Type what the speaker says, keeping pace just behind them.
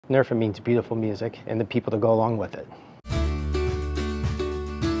NERFA means beautiful music and the people to go along with it.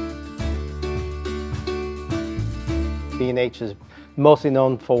 B&H is mostly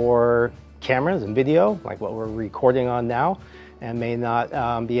known for cameras and video, like what we're recording on now, and may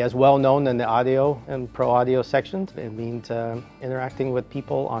not be as well known in the audio and pro audio sections. It means interacting with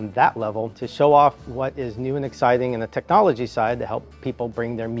people on that level to show off what is new and exciting in the technology side to help people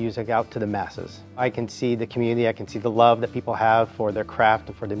bring their music out to the masses. I can see the community, I can see the love that people have for their craft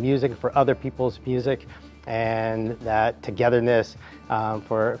and for the music, for other people's music, and that togetherness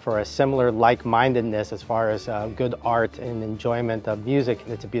for a similar like-mindedness as far as good art and enjoyment of music.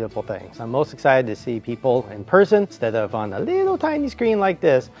 It's a beautiful thing. So I'm most excited to see people in person instead of on a little tiny screen like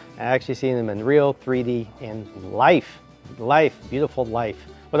this, and actually seeing them in real 3D in life, beautiful life.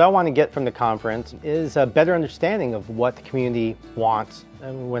 What I want to get from the conference is a better understanding of what the community wants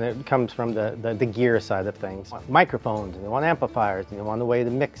when it comes from the gear side of things. They want microphones, and they want amplifiers, and they want a way to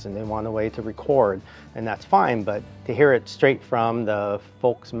mix, and they want a way to record, and that's fine, but to hear it straight from the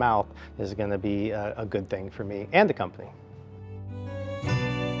folks' mouth is going to be a good thing for me and the company.